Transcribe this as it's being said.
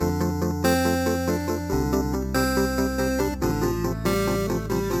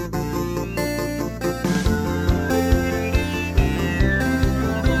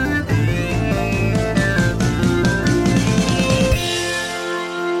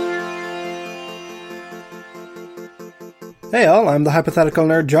Hey all, I'm the Hypothetical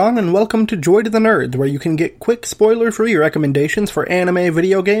Nerd John, and welcome to Joy to the Nerds, where you can get quick spoiler-free recommendations for anime,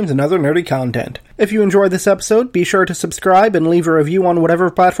 video games, and other nerdy content. If you enjoyed this episode, be sure to subscribe and leave a review on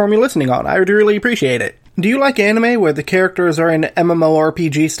whatever platform you're listening on. I would really appreciate it. Do you like anime where the characters are in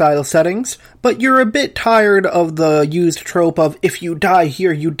MMORPG-style settings, but you're a bit tired of the used trope of if you die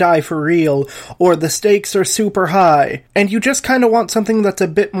here, you die for real, or the stakes are super high, and you just kinda want something that's a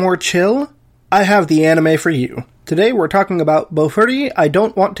bit more chill? I have the anime for you. Today we're talking about Bofuri, I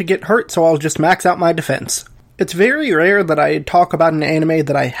Don't Want to Get Hurt, so I'll just max out my defense. It's very rare that I talk about an anime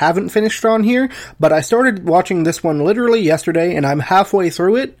that I haven't finished on here, but I started watching this one literally yesterday and I'm halfway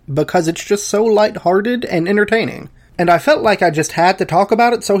through it because it's just so lighthearted and entertaining. And I felt like I just had to talk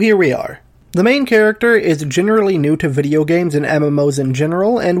about it, so here we are. The main character is generally new to video games and MMOs in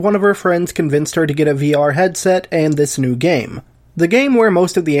general, and one of her friends convinced her to get a VR headset and this new game. The game where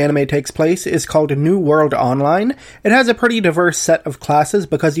most of the anime takes place is called New World Online. It has a pretty diverse set of classes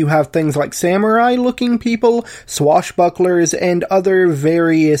because you have things like samurai-looking people, swashbucklers, and other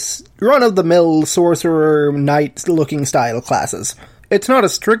various run-of-the-mill sorcerer knight-looking style classes. It's not a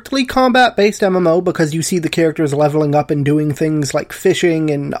strictly combat-based MMO because you see the characters leveling up and doing things like fishing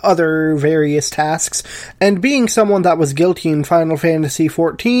and other various tasks, and being someone that was guilty in Final Fantasy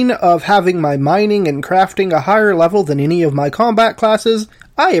XIV of having my mining and crafting a higher level than any of my combat classes,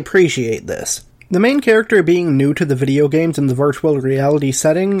 I appreciate this. The main character, being new to the video games and the virtual reality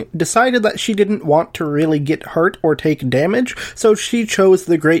setting, decided that she didn't want to really get hurt or take damage, so she chose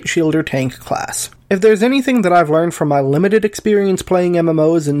the Great Shielder Tank class. If there's anything that I've learned from my limited experience playing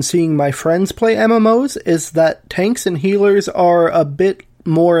MMOs and seeing my friends play MMOs, is that tanks and healers are a bit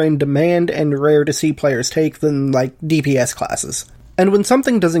more in demand and rare to see players take than, like, DPS classes. And when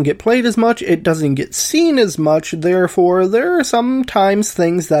something doesn't get played as much, it doesn't get seen as much, therefore there are sometimes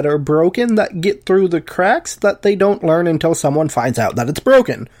things that are broken that get through the cracks that they don't learn until someone finds out that it's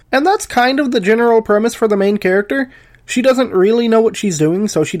broken. And that's kind of the general premise for the main character. She doesn't really know what she's doing,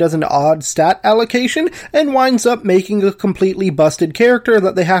 so she does an odd stat allocation, and winds up making a completely busted character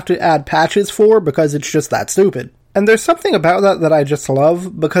that they have to add patches for because it's just that stupid. And there's something about that I just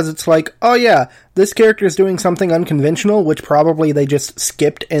love, because it's like, oh yeah, this character is doing something unconventional, which probably they just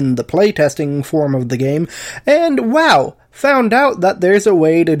skipped in the playtesting form of the game, and wow, found out that there's a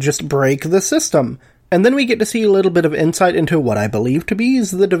way to just break the system. And then we get to see a little bit of insight into what I believe to be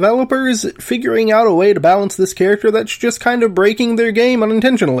is the developers figuring out a way to balance this character that's just kind of breaking their game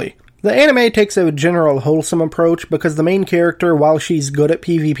unintentionally. The anime takes a general wholesome approach because the main character, while she's good at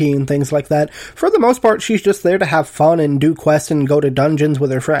PvP and things like that, for the most part she's just there to have fun and do quests and go to dungeons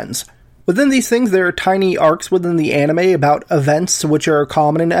with her friends. Within these things, there are tiny arcs within the anime about events which are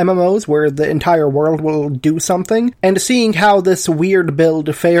common in MMOs, where the entire world will do something, and seeing how this weird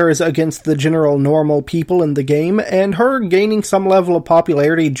build fares against the general normal people in the game, and her gaining some level of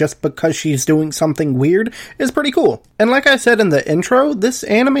popularity just because she's doing something weird, is pretty cool. And like I said in the intro, this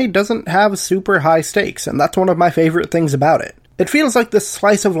anime doesn't have super high stakes, and that's one of my favorite things about it. It feels like the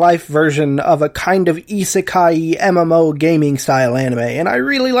slice-of-life version of a kind of isekai MMO gaming style anime, and I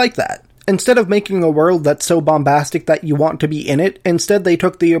really like that. Instead of making a world that's so bombastic that you want to be in it, instead they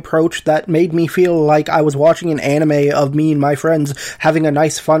took the approach that made me feel like I was watching an anime of me and my friends having a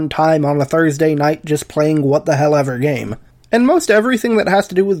nice fun time on a Thursday night just playing what the hell ever game. And most everything that has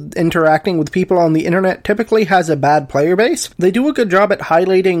to do with interacting with people on the internet typically has a bad player base. They do a good job at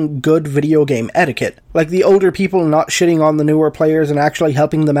highlighting good video game etiquette, like the older people not shitting on the newer players and actually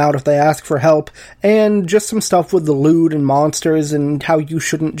helping them out if they ask for help, and just some stuff with the loot and monsters and how you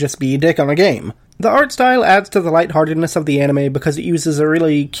shouldn't just be a dick on a game. The art style adds to the lightheartedness of the anime because it uses a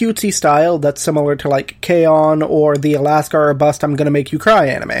really cutesy style that's similar to like K-On! Or the Alaska or Bust I'm Gonna Make You Cry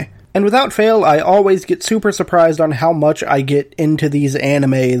anime. And without fail, I always get super surprised on how much I get into these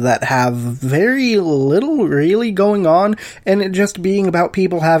anime that have very little really going on, and it just being about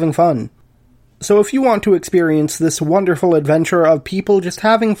people having fun. So if you want to experience this wonderful adventure of people just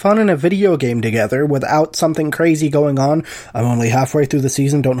having fun in a video game together without something crazy going on, I'm only halfway through the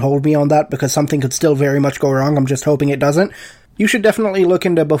season, don't hold me on that because something could still very much go wrong, I'm just hoping it doesn't, you should definitely look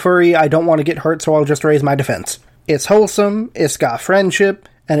into Bofuri, I Don't Want to Get Hurt, so I'll just raise my defense. It's wholesome, it's got friendship,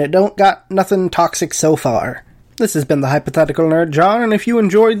 and it don't got nothing toxic so far. This has been the Hypothetical Nerd John, and if you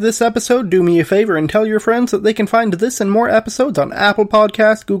enjoyed this episode, do me a favor and tell your friends that they can find this and more episodes on Apple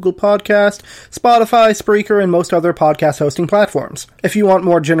Podcast, Google Podcast, Spotify, Spreaker, and most other podcast hosting platforms. If you want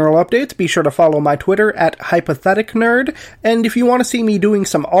more general updates, be sure to follow my Twitter at HypotheticNerd, and if you want to see me doing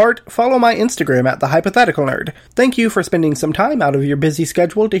some art, follow my Instagram at The Hypothetical Nerd. Thank you for spending some time out of your busy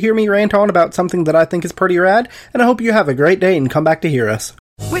schedule to hear me rant on about something that I think is pretty rad, and I hope you have a great day and come back to hear us.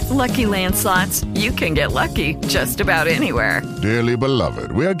 With Lucky Land Slots, you can get lucky just about anywhere. Dearly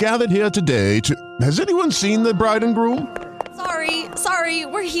beloved, we are gathered here today to... Has anyone seen the bride and groom? Sorry,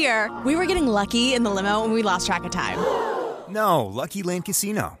 we're here. We were getting lucky in the limo and we lost track of time. No, Lucky Land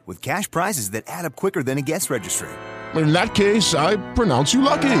Casino, with cash prizes that add up quicker than a guest registry. In that case, I pronounce you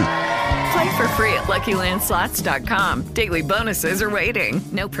lucky. Play for free at LuckyLandSlots.com. Daily bonuses are waiting.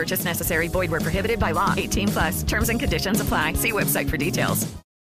 No purchase necessary. Void where prohibited by law. 18+. Terms and conditions apply. See website for details.